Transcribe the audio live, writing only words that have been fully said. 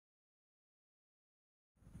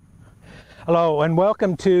Hello and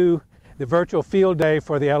welcome to the virtual field day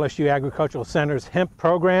for the LSU Agricultural Center's hemp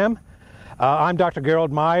program. I'm Dr.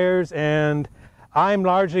 Gerald Myers, and I'm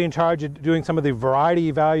largely in charge of doing some of the variety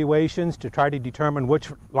evaluations to try to determine which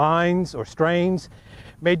lines or strains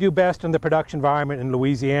may do best in the production environment in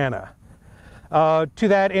Louisiana. To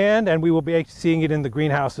that end, and we will be seeing it in the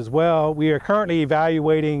greenhouse as well, we are currently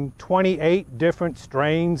evaluating 28 different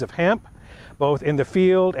strains of hemp, both in the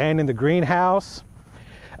field and in the greenhouse.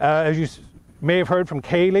 As you may have heard from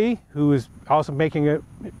Kaylee, who is also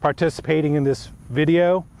participating in this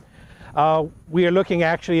video, we are looking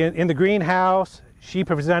actually in the greenhouse. She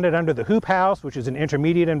presented under the hoop house, which is an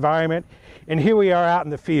intermediate environment, and here we are out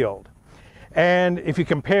in the field. And if you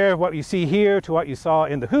compare what you see here to what you saw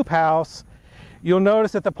in the hoop house, you'll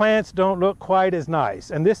notice that the plants don't look quite as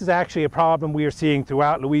nice. And this is actually a problem we are seeing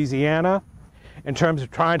throughout Louisiana in terms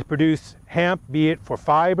of trying to produce hemp, be it for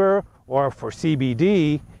fiber or for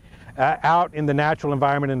CBD, out in the natural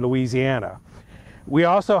environment in Louisiana. We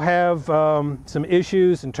also have some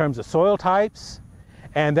issues in terms of soil types,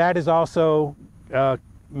 and that is also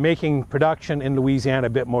making production in Louisiana a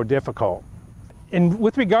bit more difficult. And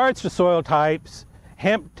with regards to soil types,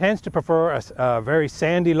 hemp tends to prefer a very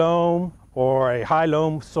sandy loam or a high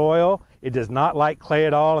loam soil. It does not like clay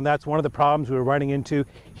at all, and that's one of the problems we're running into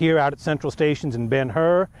here out at Central Stations in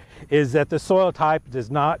Ben-Hur, is that the soil type does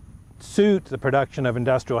not suit the production of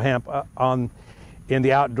industrial hemp in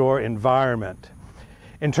the outdoor environment.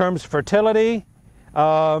 In terms of fertility, we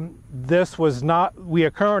are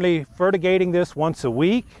currently fertigating this once a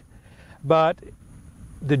week, but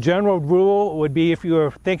the general rule would be if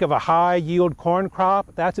you think of a high yield corn crop,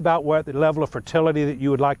 that's about what the level of fertility that you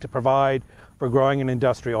would like to provide for growing an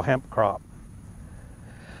industrial hemp crop.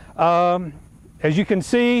 As you can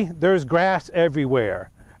see, there's grass everywhere.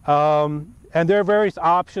 And there are various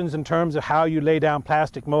options in terms of how you lay down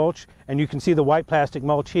plastic mulch, and you can see the white plastic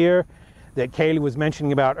mulch here that Kaylee was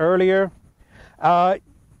mentioning about earlier.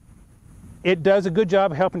 It does a good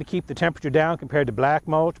job of helping to keep the temperature down compared to black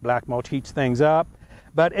mulch. Black mulch heats things up.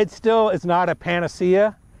 But it still is not a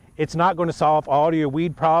panacea. It's not going to solve all your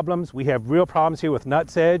weed problems. We have real problems here with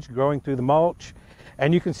nutsedge growing through the mulch.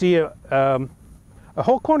 And you can see a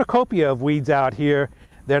whole cornucopia of weeds out here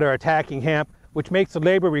that are attacking hemp, which makes the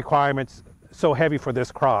labor requirements so heavy for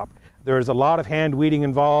this crop. There's a lot of hand weeding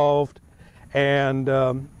involved, and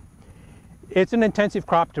it's an intensive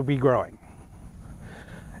crop to be growing.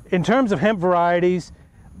 In terms of hemp varieties,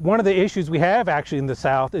 one of the issues we have actually in the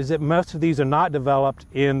South is that most of these are not developed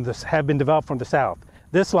have been developed from the South.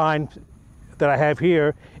 This line that I have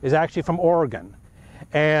here is actually from Oregon,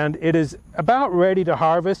 and it is about ready to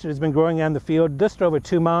harvest. It has been growing in the field just over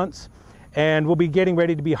 2 months, and we'll be getting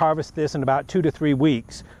ready to harvest this in about 2 to 3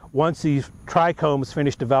 weeks once these trichomes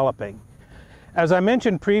finish developing. As I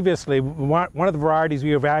mentioned previously, one of the varieties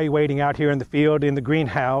we are evaluating out here in the field in the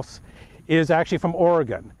greenhouse is actually from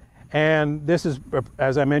Oregon. And this is,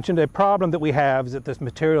 as I mentioned, a problem that we have is that this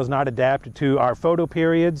material is not adapted to our photo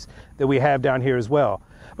periods that we have down here as well.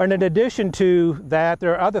 But in addition to that,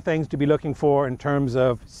 there are other things to be looking for in terms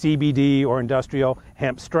of CBD or industrial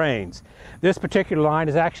hemp strains. This particular line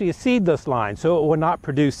is actually a seedless line, so it will not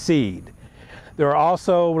produce seed. There are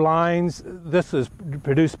also lines, this is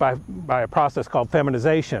produced by a process called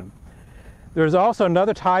feminization. There's also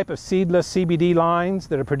another type of seedless CBD lines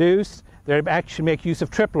that are produced that actually make use of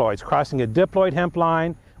triploids, crossing a diploid hemp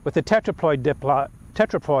line with a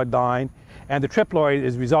tetraploid line, and the triploid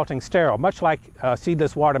is resulting sterile, much like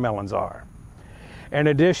seedless watermelons are. In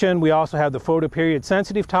addition, we also have the photoperiod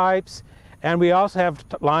sensitive types, and we also have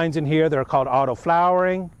lines in here that are called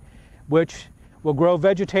auto-flowering, which will grow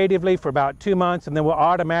vegetatively for about 2 months and then will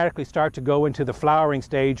automatically start to go into the flowering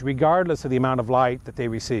stage regardless of the amount of light that they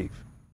receive.